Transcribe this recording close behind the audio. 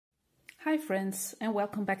Hi friends, and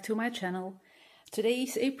welcome back to my channel. Today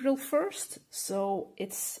is April 1st, so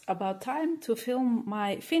it's about time to film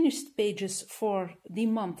my finished pages for the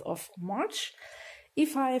month of March.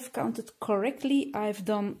 If I've counted correctly, I've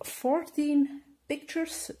done 14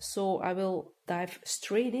 pictures, so I will dive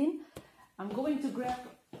straight in. I'm going to grab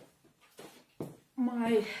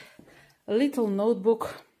my little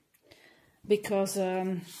notebook because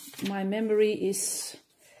my memory is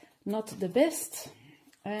not the best.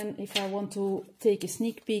 And if I want to take a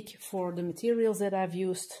sneak peek for the materials that I've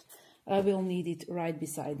used, I will need it right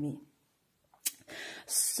beside me.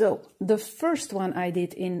 So, the first one I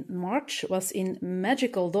did in March was in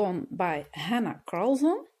Magical Dawn by Hannah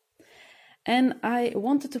Carlson. And I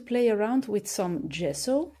wanted to play around with some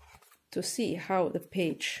gesso to see how the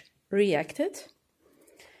page reacted.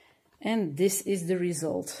 And this is the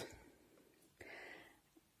result.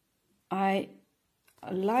 I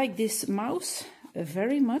like this mouse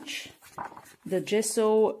very much. The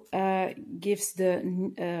gesso gives the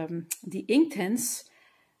Inktense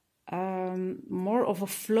more of a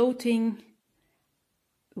floating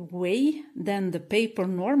way than the paper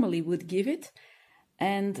normally would give it,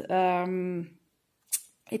 and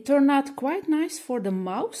it turned out quite nice for the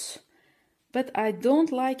mouse, but I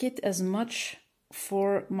don't like it as much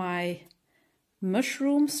for my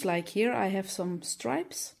mushrooms. Like here I have some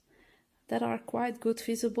stripes that are quite good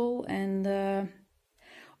visible, and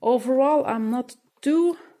overall I'm not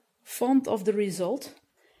too fond of the result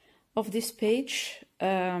of this page.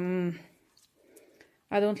 I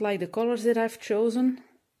don't like the colors that I've chosen.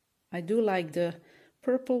 I do like the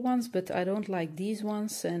purple ones, but I don't like these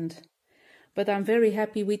ones, but I'm very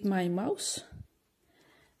happy with my mouse.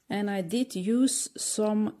 And I did use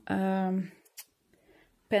some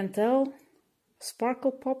Pentel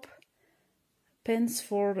Sparkle Pop pens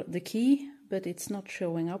for the key, but it's not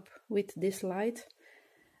showing up with this light.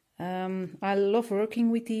 I love working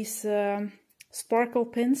with these sparkle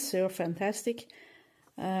pens, they're fantastic.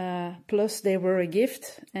 Plus they were a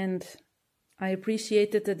gift and I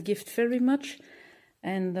appreciated that gift very much.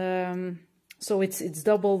 And so it's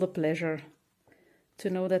double the pleasure to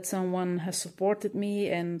know that someone has supported me,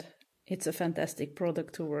 and it's a fantastic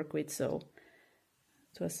product to work with. So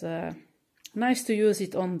it was nice to use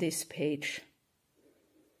it on this page.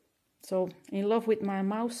 So, in love with my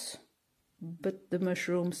mouse, but the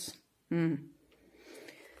mushrooms.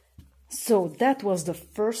 So, that was the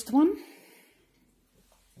first one.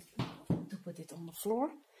 To put it on the floor.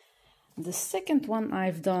 The second one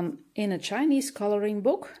I've done in a Chinese coloring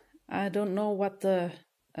book. I don't know what the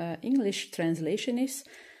English translation is,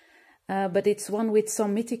 but it's one with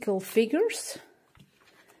some mythical figures.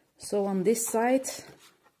 So, on this side,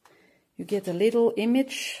 you get a little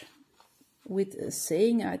image with a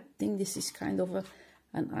saying. I think this is kind of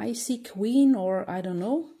an icy queen, or I don't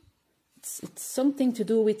know. It's something to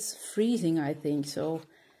do with freezing, I think. So,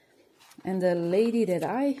 and the lady that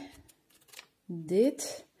I did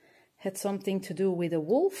had something to do with a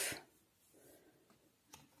wolf.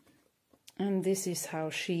 And this is how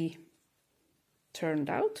she turned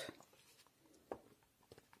out.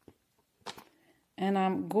 And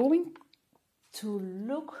I'm going to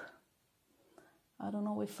look. I don't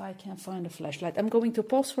know if I can find a flashlight. I'm going to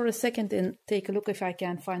pause for a second and take a look if I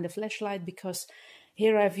can find a flashlight, because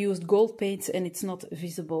here I've used gold paints and it's not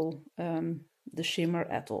visible, the shimmer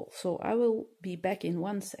at all. So I will be back in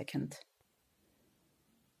 1 second.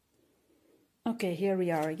 Okay, here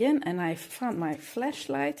we are again, and I found my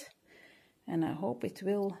flashlight, and I hope it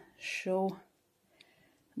will show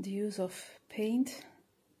the use of paint.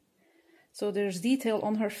 So there's detail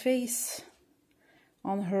on her face,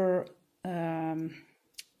 on her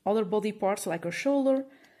other body parts like her shoulder.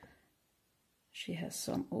 She has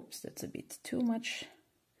some, oops, that's a bit too much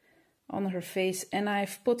on her face, and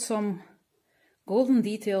I've put some golden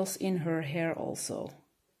details in her hair also.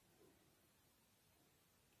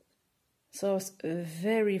 So I was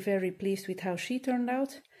very, very pleased with how she turned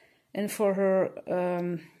out. And for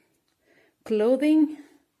her clothing,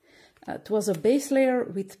 it was a base layer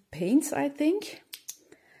with paints, I think.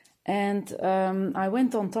 And I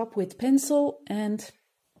went on top with pencil and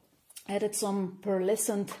added some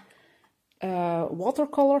pearlescent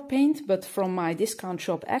watercolor paint, but from my discount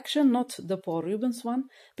shop Action, not the Paul Rubens one,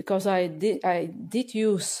 because I did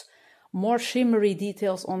use more shimmery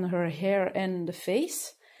details on her hair and the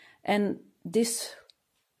face, and this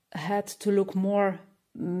had to look more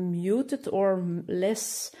muted or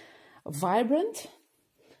less vibrant.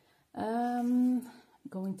 I'm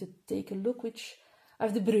going to take a look which. I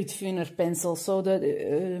have the Brutfuner pencil, so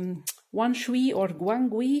the Wanshui or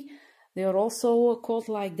Guangui, they are also called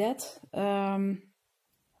like that.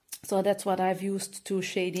 So that's what I've used to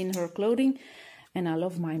shade in her clothing. And I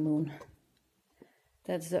love my moon.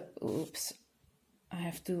 That's the, oops, I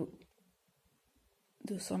have to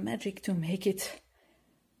do some magic to make it.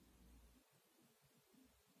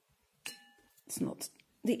 It's not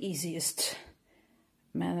the easiest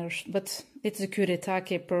manners, but it's the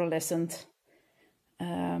Kuretake pearlescent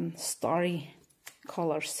starry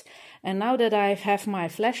colors. And now that I have my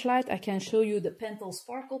flashlight, I can show you the Pentel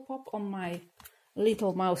Sparkle Pop on my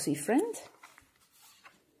little mousy friend.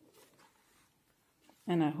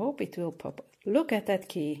 And I hope it will pop. Look at that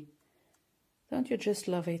key. Don't you just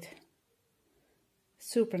love it?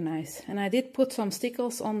 Super nice. And I did put some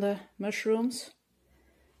stickles on the mushrooms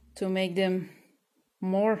to make them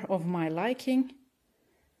more of my liking.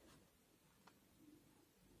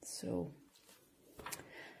 So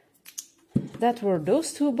that were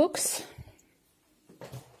those two books.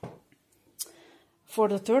 For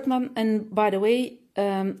the third one, and by the way,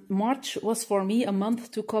 March was for me a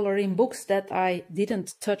month to color in books that I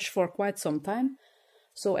didn't touch for quite some time.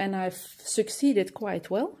 So, and I've succeeded quite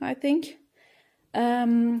well, I think.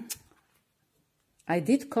 I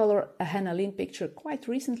did color a Hannah Lynn picture quite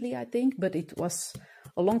recently, I think, but it was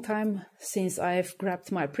a long time since I've grabbed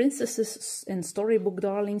my Princesses and Storybook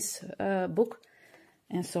Darlings book.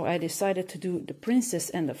 And so I decided to do The Princess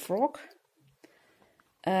and the Frog.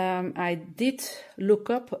 I did look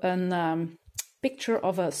up a picture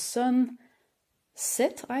of a sunset,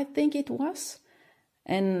 I think it was,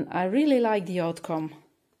 and I really like the outcome.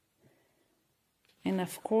 And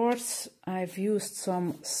of course I've used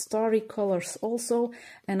some starry colors also,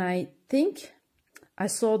 and I think I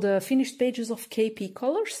saw the finished pages of KP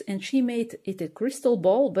Colors and she made it a crystal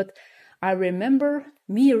ball, but I remember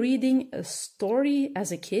me reading a story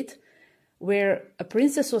as a kid where a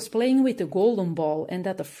princess was playing with a golden ball and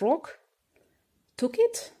that the frog took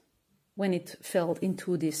it when it fell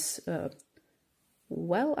into this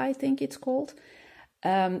well, I think it's called,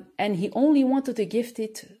 and he only wanted to gift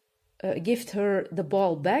her the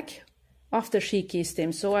ball back after she kissed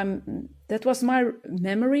him. So that was my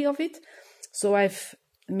memory of it. So I've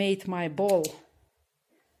made my ball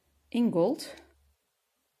in gold.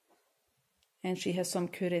 And she has some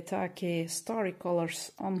Kuretake starry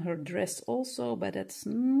colors on her dress also, but it's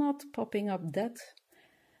not popping up that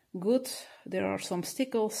good. There are some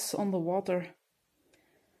stickles on the water.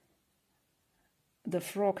 The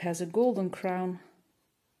frog has a golden crown.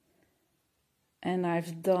 And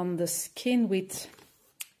I've done the skin with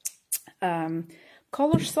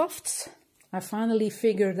Color Softs. I finally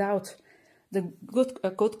figured out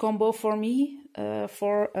a good combo for me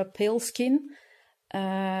for a pale skin.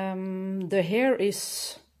 The hair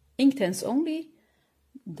is Inktense only.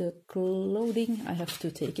 The clothing, I have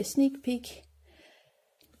to take a sneak peek.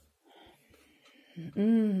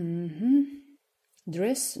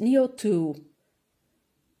 Dress Neo 2.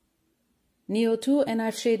 Neo 2, and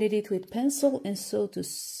I've shaded it with pencil, and so to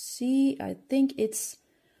see, I think it's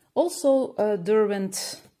also a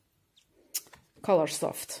Derwent Color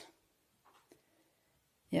Soft.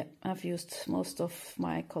 Yeah, I've used most of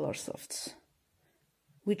my Color Softs,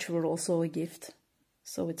 which were also a gift.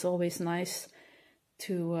 So it's always nice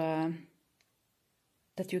to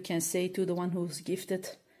that you can say to the one who's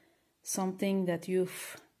gifted something that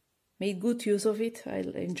you've made good use of it. I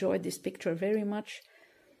enjoyed this picture very much.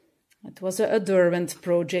 It was a Derwent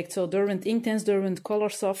project, so Derwent Inktense, Derwent Color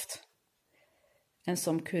Soft, and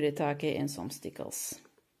some Kuretake and some stickles.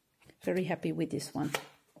 Very happy with this one.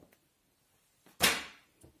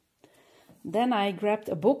 Then I grabbed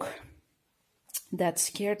a book that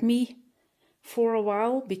scared me for a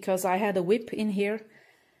while because I had a whip in here,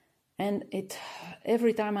 and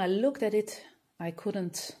every time I looked at it I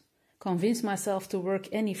couldn't convince myself to work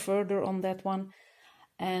any further on that one.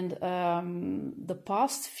 And the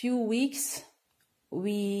past few weeks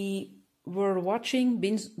we were watching,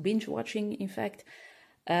 binge watching in fact,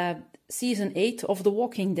 season 8 of The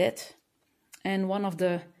Walking Dead, and one of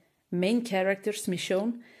the main characters,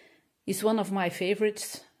 Michonne, is one of my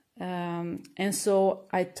favorites. And so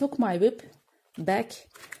I took my whip back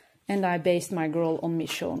and I based my girl on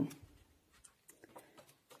Michonne.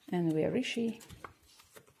 And where is she?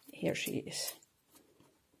 Here she is.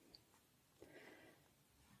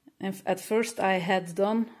 And at first I had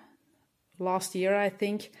done, last year I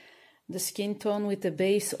think, the skin tone with the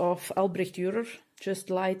base of Albrecht Dürer,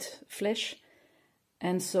 just light flesh.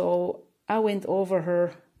 And so I went over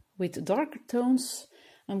her with darker tones.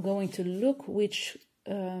 I'm going to look which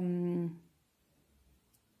brand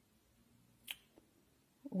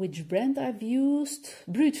I've used.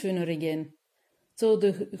 Brutfuner again. So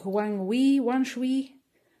the Wan Shui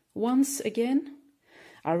once again.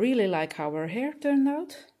 I really like how her hair turned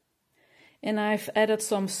out. And I've added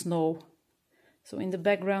some snow. So in the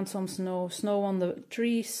background some snow on the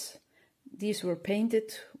trees. These were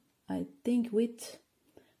painted, I think, with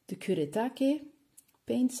the Kuretake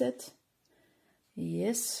paint set.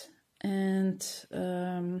 Yes, and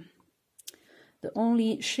the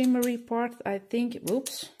only shimmery part, I think,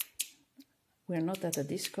 whoops, we're not at a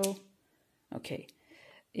disco, okay,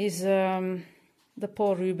 is the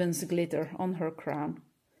Paul Rubens glitter on her crown.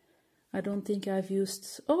 I don't think I've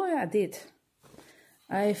used, oh yeah, I did.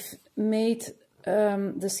 I've made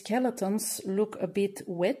the skeletons look a bit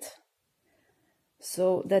wet,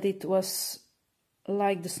 so that it was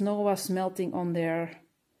like the snow was melting on their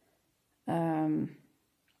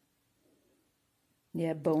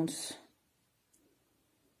yeah, bones.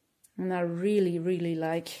 And I really, really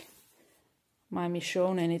like my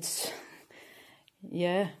Michonne, and it's,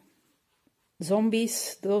 yeah,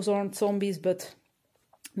 zombies. Those aren't zombies, but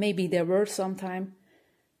maybe there were sometime.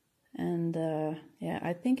 And yeah,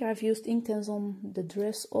 I think I've used Inktense on the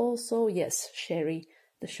dress also. Yes, Sherry,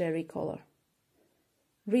 the Sherry color.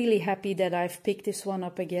 Really happy that I've picked this one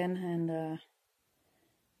up again, and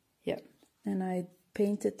yeah, and I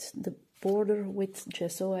painted the border with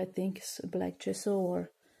gesso, I think, it's a black gesso,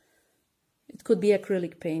 or it could be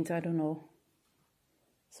acrylic paint, I don't know.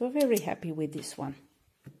 So very happy with this one.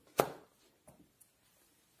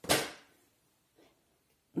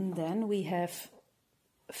 And then we have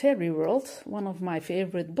Fairy World, one of my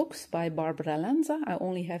favorite books by Barbara Lanza. I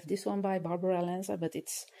only have this one by Barbara Lanza, but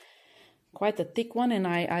it's quite a thick one, and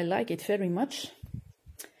I like it very much.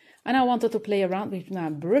 And I wanted to play around with my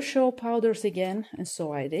Brusho powders again, and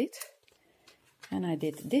so I did. And I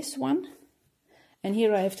did this one. And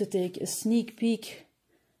here I have to take a sneak peek,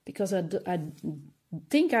 because I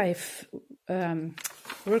think I've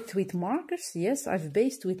worked with markers. Yes, I've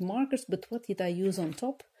based with markers, but what did I use on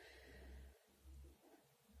top?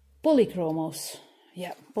 Polychromos.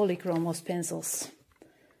 Yeah, Polychromos pencils.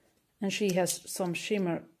 And she has some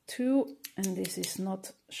shimmer too, and this is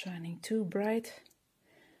not shining too bright.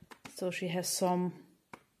 So she has some,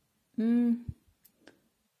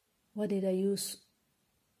 what did I use?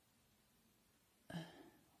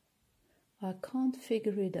 I can't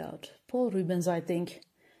figure it out. Paul Rubens, I think.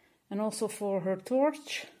 And also for her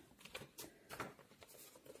torch.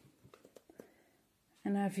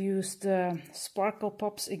 And I've used Sparkle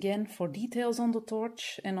Pops again for details on the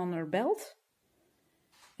torch and on her belt.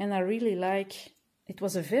 And I really like, it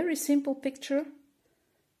was a very simple picture.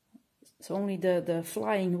 It's only the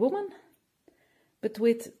flying woman. But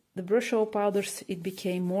with the Brusho powders it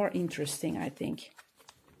became more interesting, I think.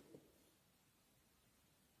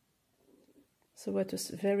 So it was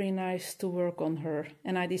very nice to work on her.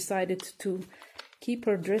 And I decided to keep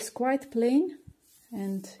her dress quite plain.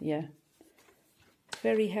 And yeah,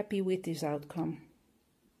 very happy with this outcome.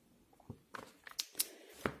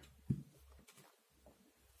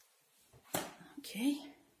 Okay.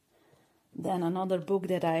 Then another book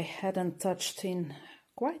that I hadn't touched in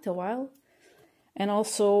quite a while. And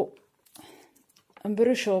also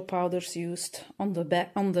Brusho powders used on the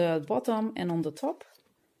back, on the bottom and on the top.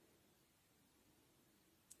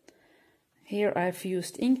 Here I've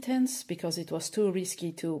used Inktense because it was too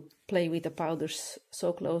risky to play with the powders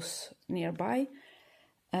so close nearby.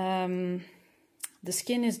 The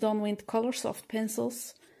skin is done with Coloursoft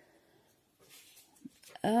pencils.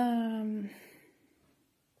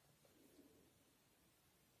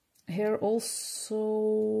 Here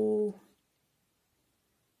also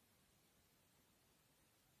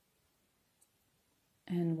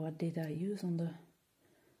and what did I use on the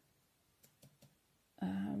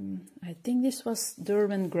I think this was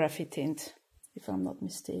Derwent Graphitint, if I'm not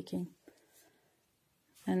mistaken.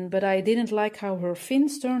 But I didn't like how her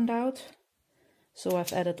fins turned out, so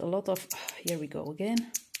I've added a lot of, here we go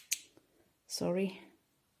again, sorry,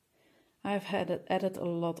 I've added a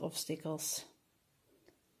lot of stickles.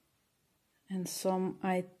 And some,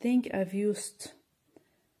 I think I've used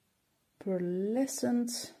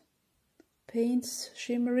pearlescent paints,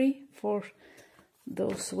 shimmery, for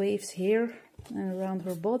those waves here and around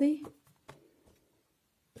her body.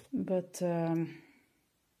 But and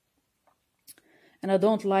I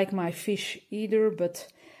don't like my fish either, but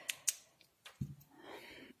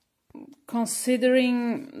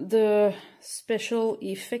considering the special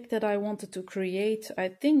effect that I wanted to create, I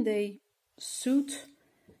think they suit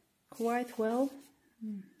quite well.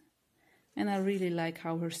 And I really like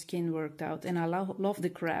how her skin worked out, and I love the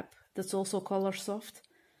crab. That's also Coloursoft.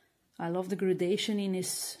 I love the gradation in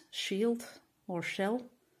his shield or shell.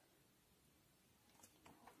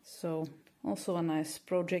 So also a nice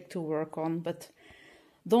project to work on, but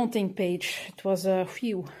daunting page. It was a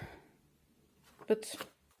few, but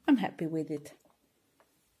I'm happy with it.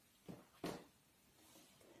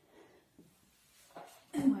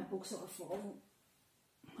 And my books are falling.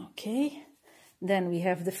 Okay, then we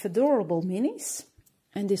have the Fedorable Minis,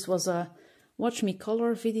 and this was a Watch Me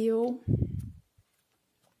Color video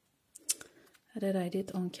that I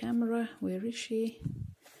did on camera. Where is she?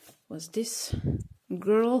 Was this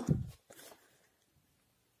girl?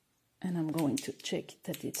 And I'm going to check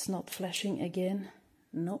that it's not flashing again.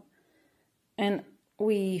 No. And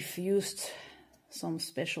we've used some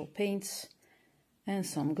special paints and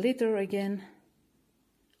some glitter again,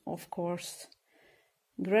 of course.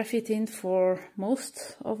 Graphite for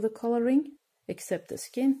most of the coloring, except the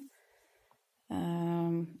skin.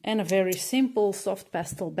 And a very simple soft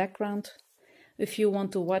pastel background. If you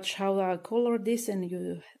want to watch how I color this and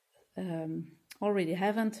you already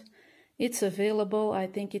haven't, it's available. I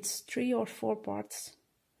think it's 3 or 4 parts.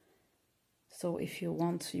 So if you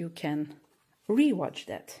want, you can rewatch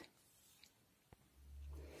that.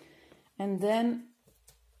 And then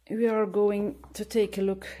we are going to take a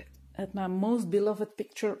look at my most beloved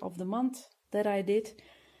picture of the month that I did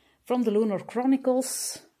from the Lunar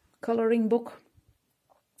Chronicles coloring book.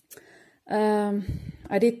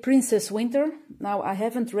 I did Princess Winter. Now I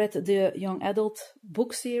haven't read the young adult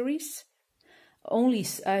book series.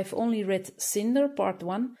 I've only read Cinder Part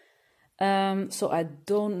 1. So I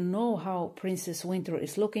don't know how Princess Winter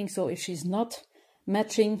is looking. So if she's not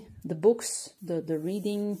matching the books, the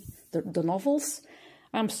reading, the novels,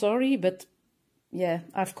 I'm sorry, but yeah,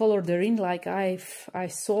 I've colored her in like I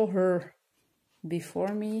saw her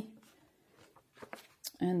before me,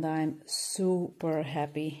 and I'm super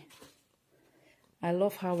happy. I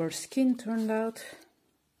love how her skin turned out,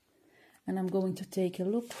 and I'm going to take a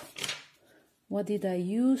look. What did I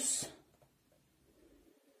use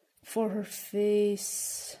for her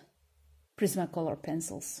face? Prismacolor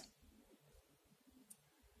pencils.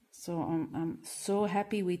 So I'm so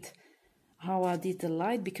happy with how I did the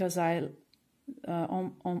light, because on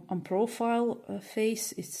profile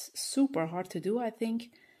face it's super hard to do, I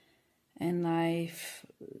think, and I've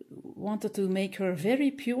wanted to make her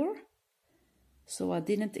very pure, so I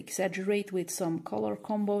didn't exaggerate with some color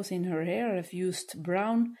combos in her hair. I've used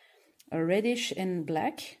brown, a reddish and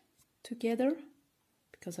black together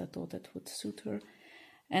because I thought that would suit her,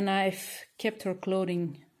 and I've kept her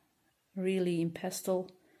clothing really in pastel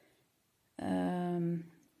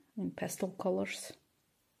colors.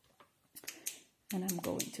 And I'm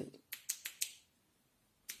going to,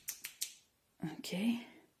 okay,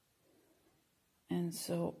 and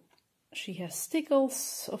so she has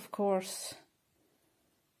stickles, of course,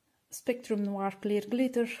 Spectrum Noir Clear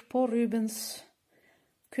Glitter, Paul Rubens,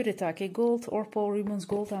 Kuretake Gold or Paul Rubens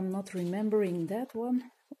Gold. I'm not remembering that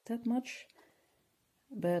one that much,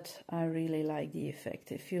 but I really like the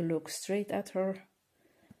effect. If you look straight at her,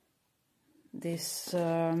 this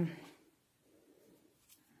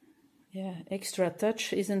extra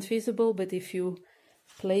touch isn't visible, but if you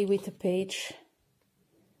play with the page,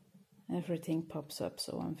 everything pops up.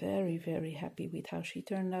 So I'm very, very happy with how she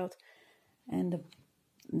turned out. And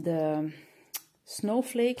the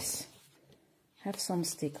snowflakes have some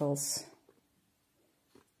stickles.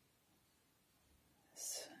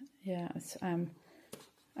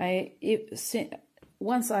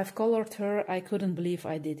 Once I've colored her, I couldn't believe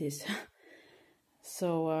I did this.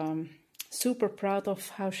 So super proud of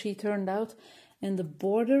how she turned out. And the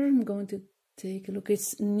border, I'm going to take a look.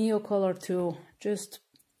 It's Neocolor too, just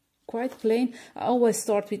quite plain. I always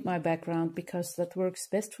start with my background because that works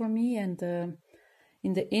best for me. And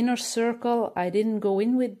in the inner circle, I didn't go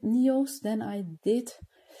in with Neos, then I did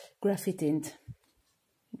Graphite.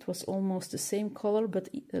 It was almost the same color, but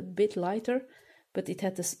a bit lighter, but it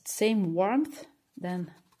had the same warmth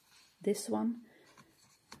than this one.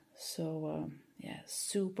 So yeah,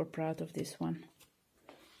 super proud of this one.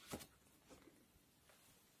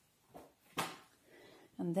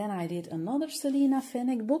 And then I did another Selina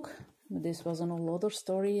Fennec book. This was an whole other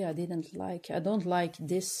story. I don't like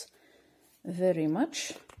this very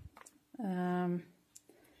much. I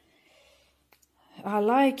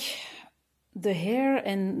like the hair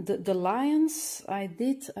and the lions. I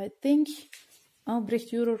think,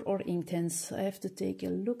 Albrecht Dürer or Inktense. I have to take a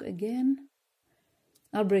look again.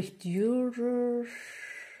 Albrecht Dürer,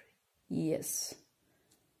 yes.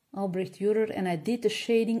 Albrecht Dürer, and I did the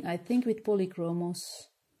shading, I think, with Polychromos.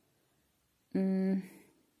 And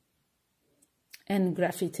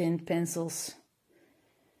Graphite pencils.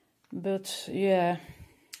 But yeah,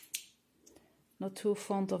 not too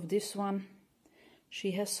fond of this one.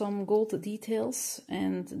 She has some gold details,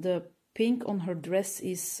 and the pink on her dress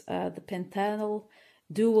is the Pentangle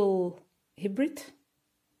Dual Hybrid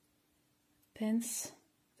pens.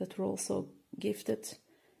 that were also gifted.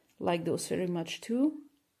 Like those very much too.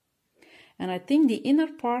 And I think the inner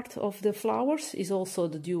part of the flowers is also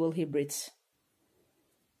the dual hybrids.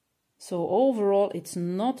 So overall it's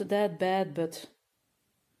not that bad, but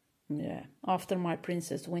yeah, after my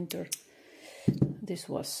Princess Winter, this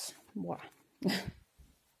was wow.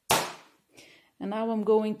 And now I'm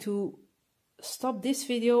going to stop this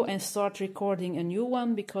video and start recording a new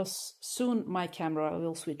one, because soon my camera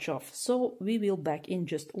will switch off. So we will back in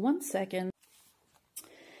just 1 second.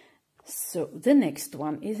 So the next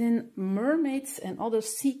one is in Mermaids and Other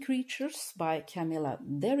Sea Creatures by Camilla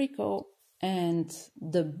D'Errico, and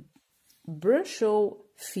the Brusho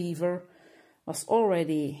fever was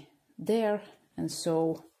already there, and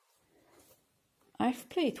so I've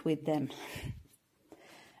played with them.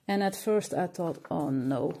 And at first I thought, oh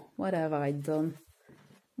no, what have I done?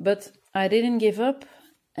 But I didn't give up,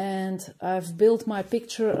 and I've built my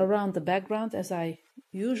picture around the background as I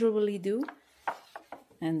usually do.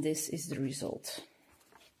 And this is the result.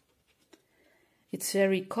 It's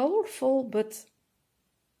very colorful, but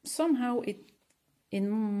somehow it, in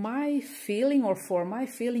my feeling, or for my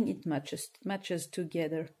feeling, it matches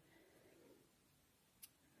together.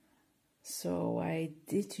 So I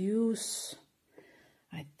did use,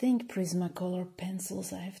 I think, Prismacolor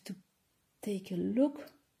pencils. I have to take a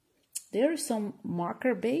look. There is some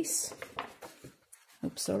marker base.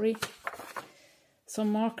 Oops, sorry.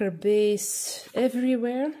 Some marker base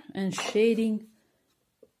everywhere, and shading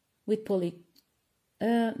with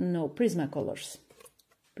Prismacolors.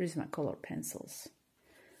 Prismacolor pencils.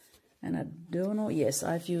 And I don't know, yes,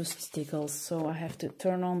 I've used stickles, so I have to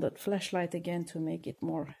turn on that flashlight again to make it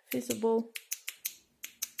more visible.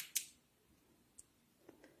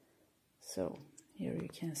 So here you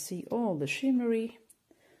can see all the shimmery.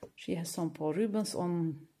 She has some Paul Rubens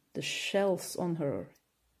on the shells on her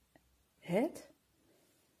head.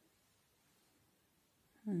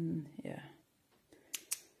 And yeah.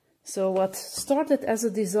 So what started as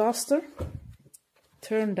a disaster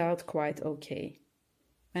turned out quite okay.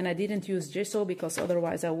 And I didn't use gesso because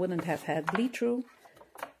otherwise I wouldn't have had bleed through.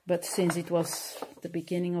 But since it was the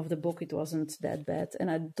beginning of the book, it wasn't that bad. And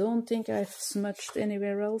I don't think I've smudged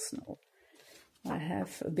anywhere else. No, I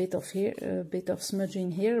have a bit of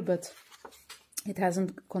smudging here, but it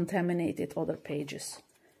hasn't contaminated other pages.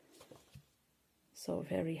 So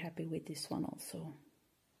very happy with this one also.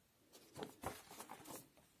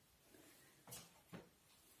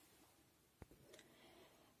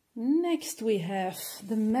 Next we have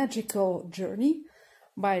The Magical Journey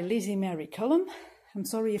by Lizzie Mary Cullum. I'm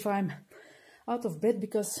sorry if I'm out of bed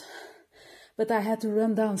but I had to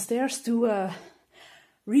run downstairs to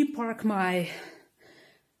repark my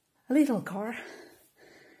little car.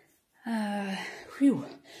 Phew,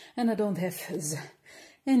 and I don't have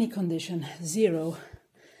any condition, zero.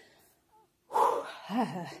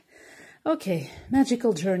 Okay,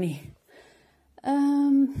 Magical Journey.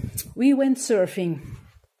 We went surfing.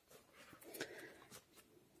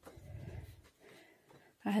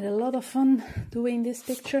 I had a lot of fun doing this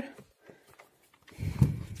picture.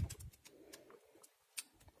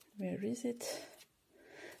 Where is it?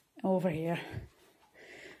 Over here.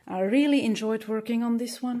 I really enjoyed working on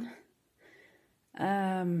this one.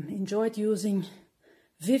 Enjoyed using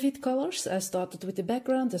vivid colors. I started with the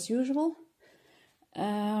background as usual.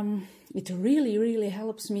 It really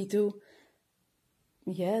helps me to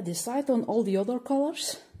decide on all the other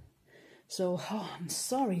colors. So, I'm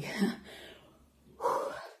sorry.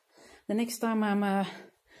 The next time I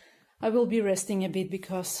will be resting a bit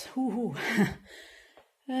because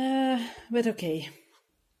but okay.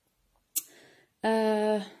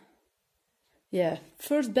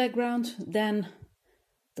 First background, then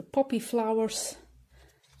the poppy flowers.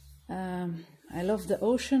 I love the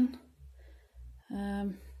ocean.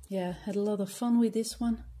 Had a lot of fun with this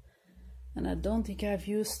one, and I don't think I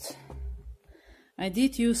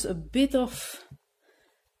did use a bit of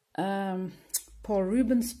Paul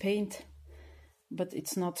Rubens paint, but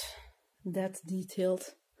it's not that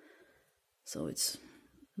detailed, so it's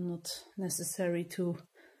not necessary to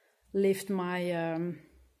lift my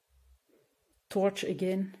torch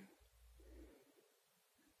again.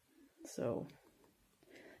 So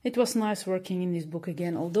it was nice working in this book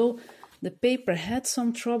again, although the paper had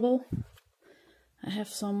some trouble. I have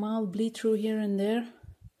some mild bleed through here and there.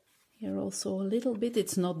 Here also a little bit.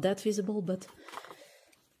 It's not that visible, but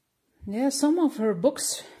yeah, some of her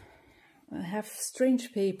books have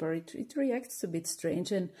strange paper. It reacts a bit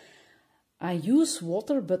strange, and I use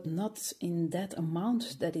water, but not in that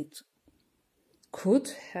amount that it could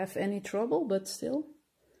have any trouble, but still.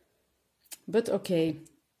 But okay,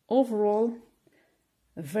 overall,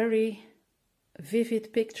 a very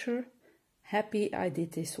vivid picture. Happy I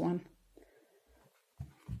did this one.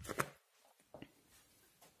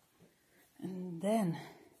 And then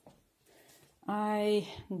I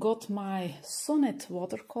got my Sonnet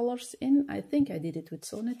watercolors in. I think I did it with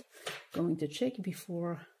Sonnet. Going to check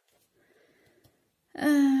before.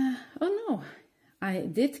 Oh no, I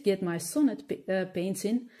did get my Sonnet paints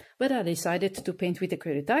in, but I decided to paint with the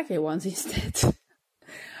Kuretake ones instead.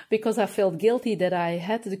 Because I felt guilty that I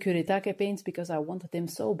had the Kuretake paints because I wanted them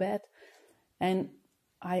so bad. And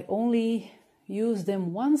I only used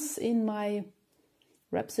them once in my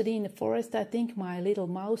Rhapsody in the Forest. I think my little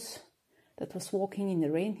mouse that was walking in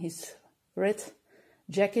the rain, his red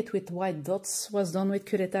jacket with white dots was done with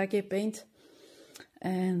Kuretake paint.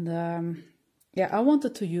 And yeah, I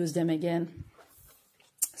wanted to use them again.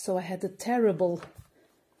 So I had a terrible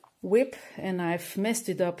whip and I've messed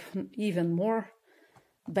it up even more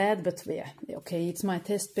bad, but yeah, okay, it's my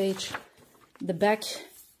test page. The back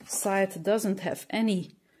side doesn't have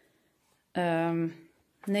any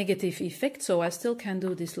negative effect, so I still can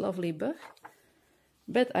do this lovely bug.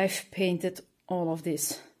 But I've painted all of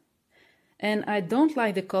this. And I don't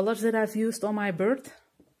like the colors that I've used on my bird,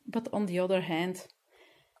 but on the other hand,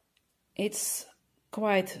 it's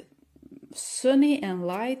quite sunny and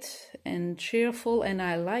light and cheerful, and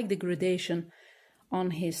I like the gradation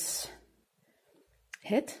on his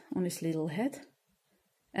head, on his little head.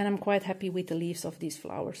 And I'm quite happy with the leaves of these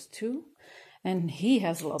flowers too. And he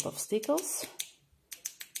has a lot of stickles.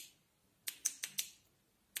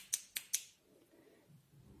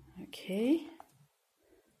 Okay.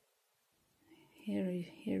 Here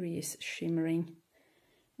he is shimmering.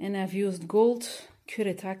 And I've used gold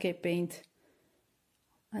Kuretake paint.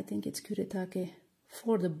 I think it's Kuretake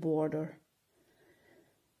for the border.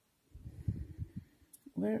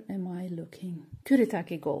 Where am I looking?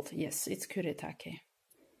 Kuretake gold. Yes, it's Kuretake.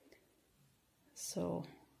 So,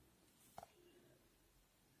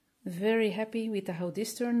 very happy with how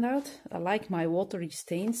this turned out. I like my watery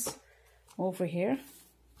stains over here.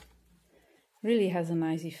 Really has a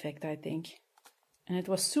nice effect, I think. And it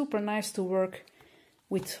was super nice to work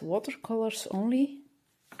with watercolors only.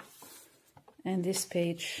 And this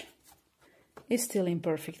page is still in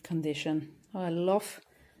perfect condition. I love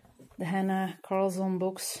the Hannah Carlson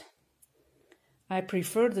books. I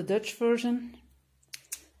prefer the Dutch version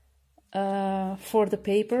for the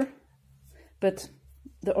paper, but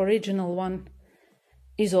the original one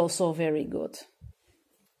is also very good.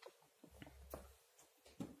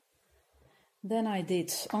 Then I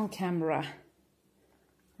did on camera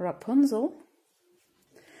Rapunzel.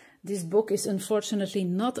 This book is unfortunately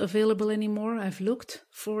not available anymore. I've looked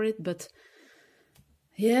for it, but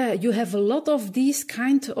yeah, you have a lot of these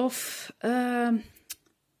kind of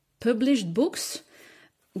published books.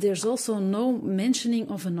 There's also no mentioning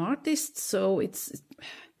of an artist, so is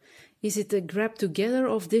it a grab together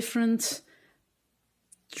of different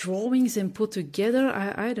drawings and put together?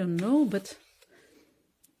 I don't know, but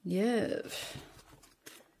yeah,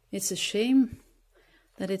 it's a shame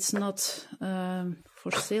that it's not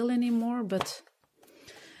for sale anymore. But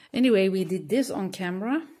anyway, we did this on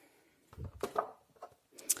camera,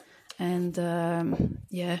 and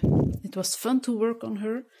yeah, it was fun to work on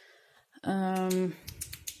her.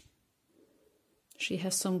 She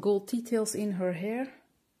has some gold details in her hair,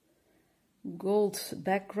 gold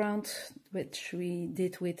background, which we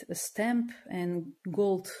did with a stamp and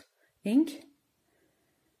gold ink.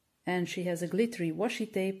 And she has a glittery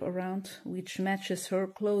washi tape around, which matches her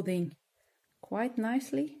clothing quite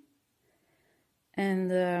nicely.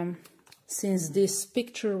 And since this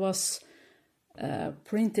picture was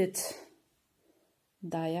printed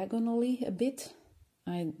diagonally a bit,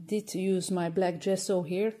 I did use my black gesso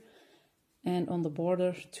here and on the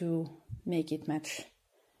border to make it match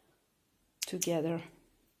together.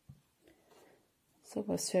 So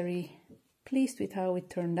I was very pleased with how it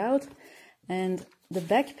turned out. And the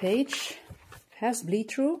back page has bleed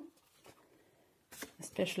through,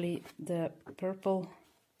 especially the purple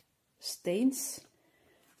stains,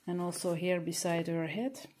 and also here beside her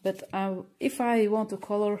head. But if I want to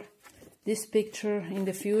color this picture in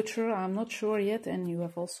the future, I'm not sure yet, and you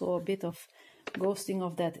have also a bit of ghosting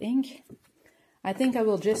of that ink. I think I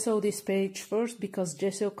will gesso this page first, because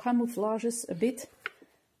gesso camouflages a bit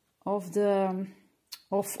of the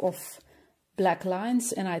of black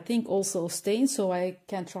lines, and I think also stains, so I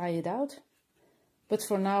can try it out. But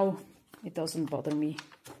for now, it doesn't bother me.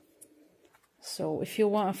 So if you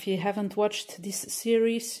haven't watched this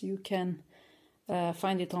series, you can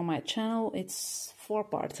find it on my channel. It's 4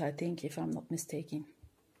 parts, I think, if I'm not mistaken.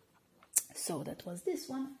 So that was this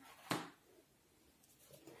one.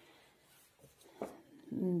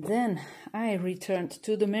 Then I returned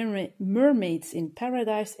to the Mermaids in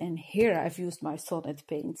Paradise, and here I've used my Sonnet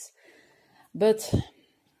paints. But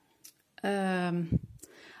I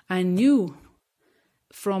knew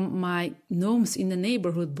from my Gnomes in the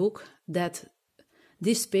Neighborhood book that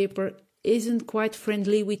this paper isn't quite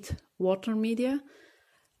friendly with water media.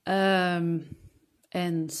 And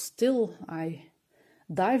still I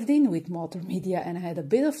dived in with water media, and I had a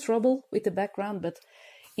bit of trouble with the background, but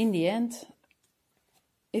in the end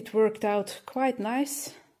it worked out quite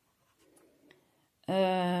nice.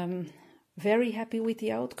 Very happy with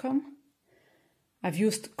the outcome. I've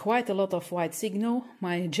used quite a lot of white Signo.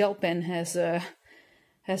 My gel pen has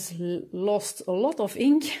lost a lot of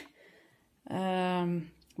ink,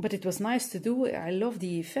 but it was nice to do. I love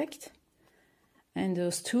the effect. And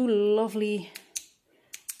those two lovely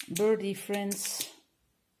birdie friends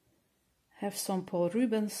have some Paul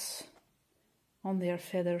Rubens on their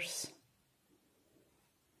feathers.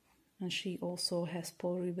 And she also has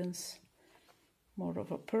Paul Rubens, more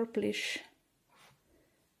of a purplish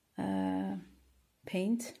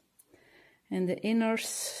paint. And the inner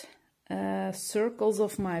circles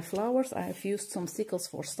of my flowers, I have used some Sickles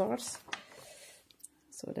for Stars,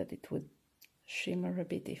 so that it would shimmer a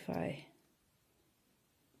bit if I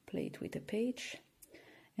played with the page.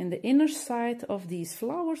 And the inner side of these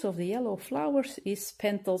flowers, of the yellow flowers, is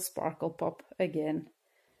Pentel Sparkle Pop again,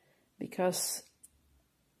 because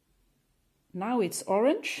now it's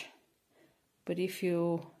orange, but if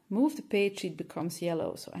you move the page it becomes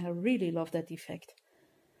yellow, so I really love that effect.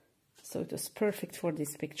 So it was perfect for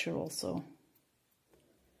this picture also.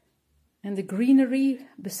 And the greenery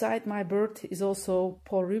beside my bird is also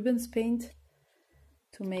Paul Rubens paint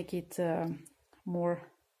to make it more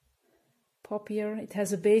poppier. It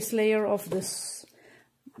has a base layer of this.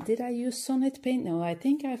 Did I use Sonnet paint? No, I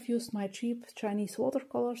think I've used my cheap Chinese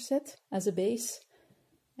watercolor set as a base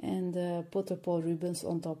and put the Paul Rubens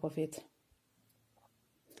on top of it.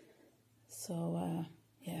 So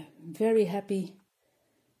yeah, very happy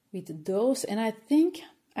with those. And I think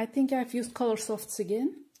I've used Colorsofts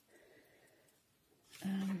again.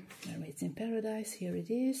 Mermaids in Paradise, here it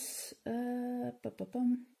is.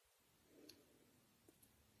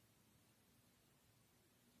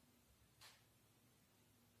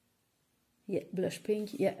 Yeah, blush pink.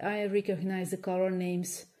 Yeah, I recognize the color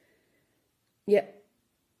names. Yeah,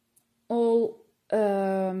 all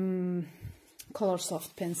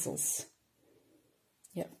Colorsoft pencils.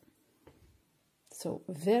 Yeah, so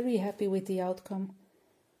very happy with the outcome.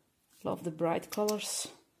 Love the bright colors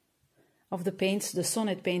of the paints. The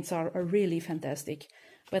Sonnet paints are really fantastic,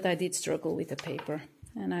 but I did struggle with the paper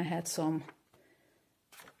and I had some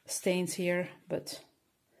stains here, but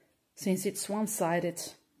since it's one-sided,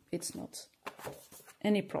 it's not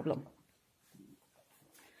any problem.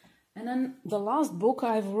 And then the last book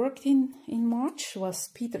I've worked in March was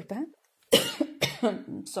Peter Pan.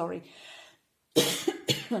 Sorry.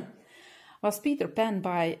 Was Peter Pan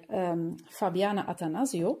by Fabiana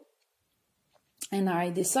Attanasio. And I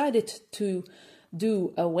decided to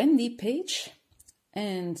do a Wendy page,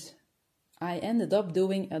 and I ended up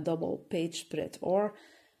doing a double page spread, or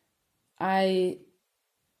I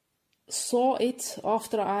saw it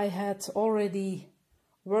after I had already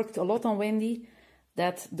worked a lot on Wendy,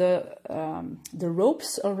 that the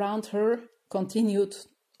ropes around her continued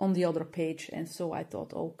on the other page, and so I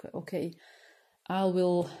thought, okay, I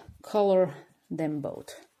will color them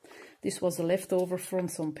both. This was a leftover from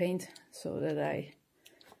some paint, so that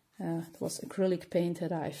it was acrylic paint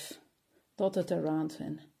that I've dotted around,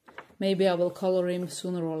 and maybe I will color him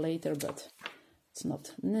sooner or later, but it's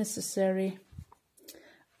not necessary.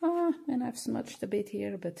 And I've smudged a bit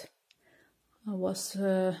here, but I was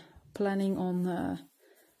planning on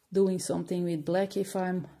doing something with black if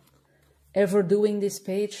I'm ever doing this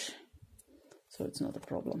page, so it's not a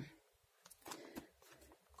problem.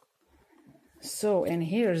 So, and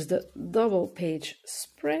here's the double page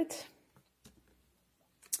spread.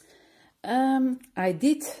 I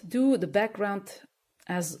did do the background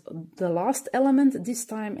as the last element this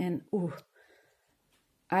time, and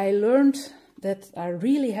I learned that I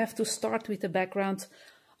really have to start with the background,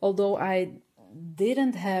 although I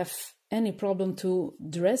didn't have any problem to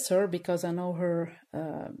dress her because I know her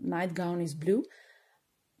nightgown is blue,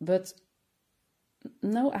 but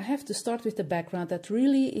no, I have to start with the background. That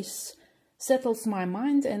really settles my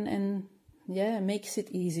mind and yeah, makes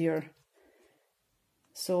it easier.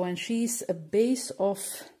 So, and she's a base of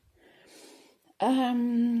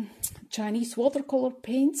Chinese watercolor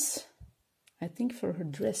paints, I think, for her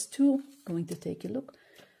dress too. Going to take a look.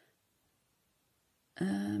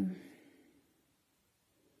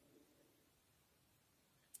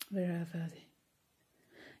 Where have I?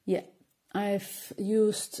 Yeah, I've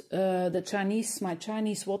used my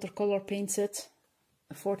Chinese watercolor paint set,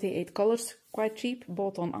 48 colors, quite cheap,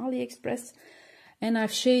 bought on AliExpress. And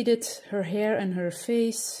I've shaded her hair and her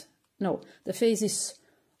face. No, the face is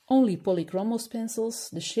only Polychromos pencils.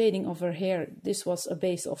 The shading of her hair, this was a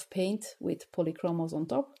base of paint with Polychromos on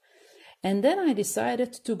top. And then I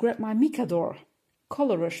decided to grab my Micador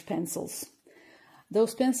Color Rush pencils.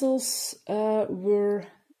 Those pencils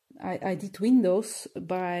I did win those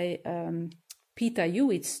by Peta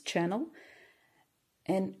Hewitt's channel,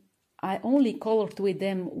 and I only colored with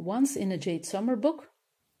them once in a Jade Summer book,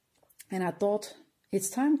 and I thought it's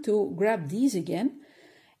time to grab these again,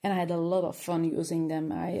 and I had a lot of fun using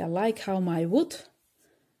them. I like how my wood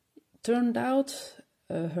turned out,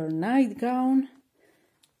 her nightgown.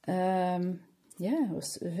 Yeah, I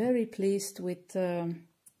was very pleased with the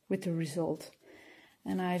result.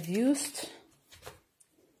 And I've used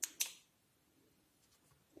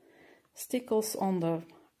stickles on the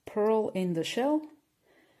pearl in the shell.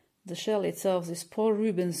 The shell itself is Paul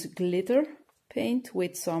Rubens glitter paint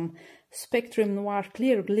with some Spectrum Noir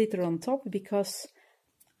clear glitter on top, because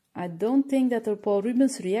I don't think that the Paul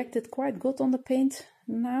Rubens reacted quite good on the paint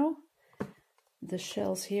now. The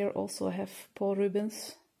shells here also have Paul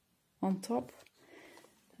Rubens on top,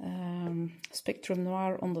 Spectrum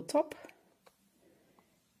Noir on the top,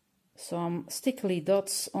 some stickly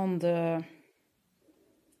dots on the,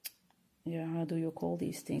 yeah, how do you call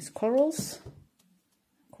these things? Corals.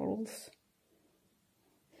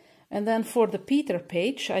 And then for the Peter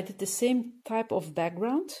page, I did the same type of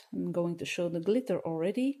background. I'm going to show the glitter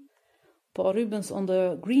already. Paul Rubens on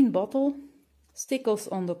the green bottle, stickles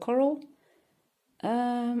on the coral,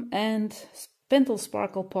 and Pentel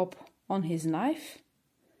Sparkle Pop on his knife.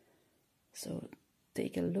 So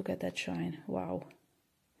take a look at that shine, wow.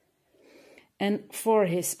 And for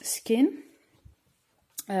his skin,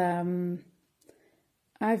 I've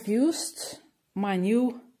used my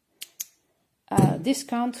new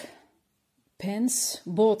discount pens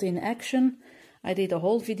bought in Action. I did a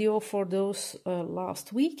whole video for those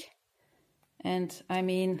last week, and I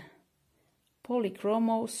mean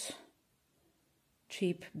Polychromos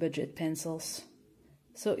cheap budget pencils.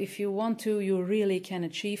 So if you want to, you really can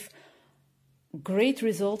achieve great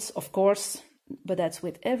results, of course, but that's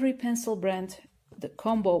with every pencil brand. The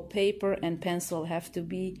combo paper and pencil have to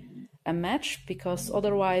be a match, because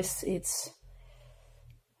otherwise it's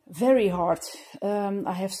very hard.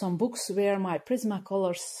 I have some books where my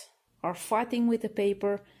Prismacolors are fighting with the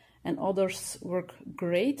paper and others work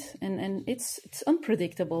great, and it's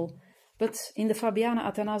unpredictable. But in the Fabiana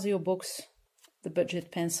Attanasio books, the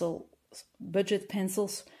budget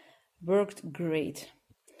pencils worked great.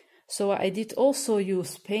 So I did also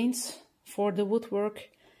use paints for the woodwork,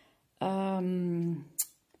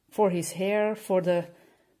 for his hair, for the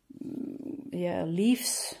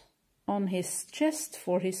leaves on his chest,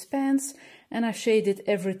 for his pants, and I shaded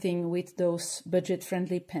everything with those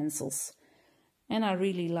budget-friendly pencils. And I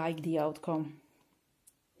really like the outcome.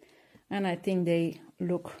 And I think they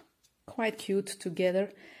look quite cute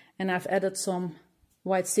together. And I've added some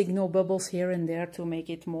white Signo bubbles here and there to make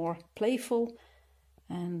it more playful.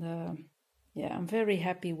 And yeah, I'm very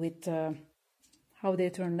happy with how they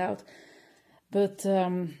turned out. But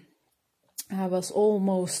I was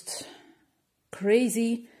almost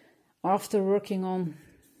crazy after working on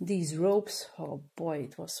these ropes. Oh boy,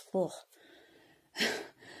 it was full.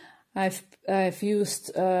 I've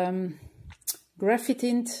used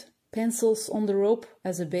graphitint pencils on the rope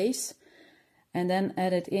as a base, and then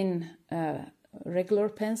added in regular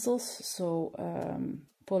pencils. So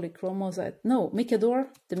Polychromos, Micador,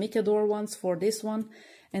 the Micador ones for this one,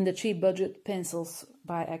 and the cheap budget pencils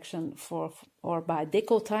by Action or by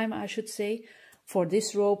Deco Time, I should say, for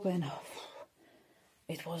this rope. And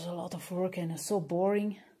it was a lot of work and so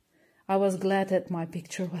boring. I was glad that my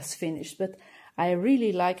picture was finished, but I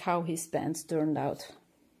really like how his pants turned out.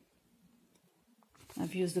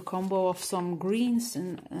 I've used a combo of some greens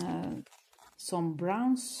and some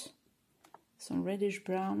browns, some reddish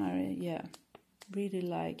brown. Yeah, really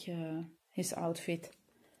like his outfit.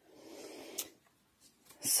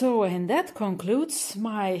 So, and that concludes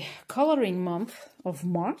my coloring month of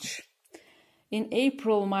March. In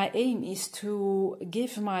April, my aim is to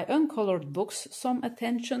give my uncolored books some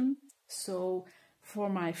attention. So, for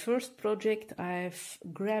my first project, I've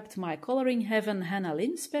grabbed my Coloring Heaven Hannah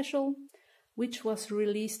Lynn special, which was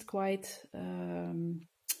released quite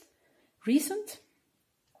recent.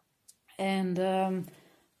 And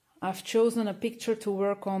I've chosen a picture to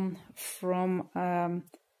work on from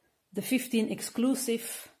the 15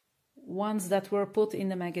 exclusive ones that were put in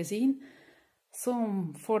the magazine.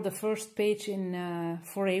 So for the first page in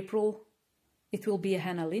for April, it will be a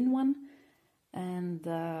Hannah Lynn one, and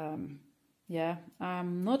yeah,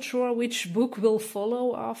 I'm not sure which book will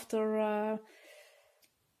follow after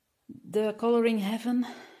the Coloring Heaven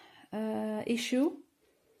issue.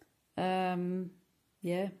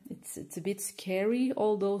 Yeah, it's a bit scary,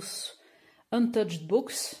 all those untouched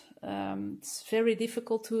books. It's very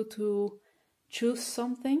difficult to choose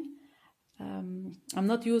something. I'm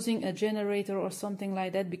not using a generator or something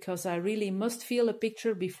like that because I really must feel a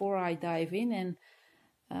picture before I dive in,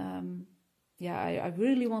 and yeah, I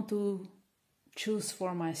really want to choose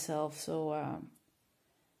for myself. So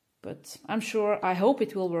but I'm sure, I hope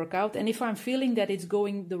it will work out. And if I'm feeling that it's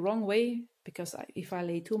going the wrong way, because if I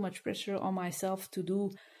lay too much pressure on myself to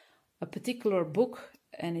do a particular book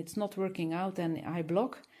and it's not working out, then I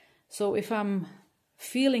block. So if I'm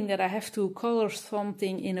feeling that I have to color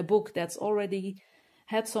something in a book that's already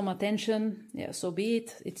had some attention, yeah, so be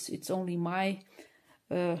it. It's only my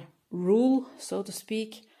rule, so to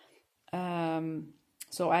speak.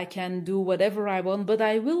 So I can do whatever I want, but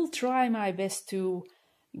I will try my best to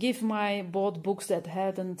give my bought books that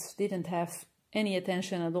didn't have any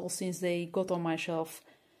attention at all since they got on my shelf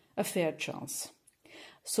a fair chance.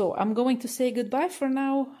 So I'm going to say goodbye for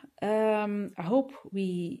now. I hope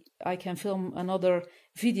I can film another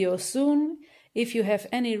video soon. If you have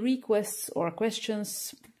any requests or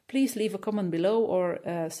questions, please leave a comment below or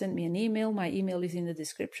send me an email. My email is in the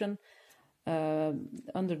description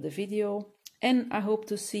under the video. And I hope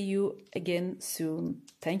to see you again soon.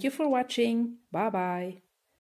 Thank you for watching. Bye bye.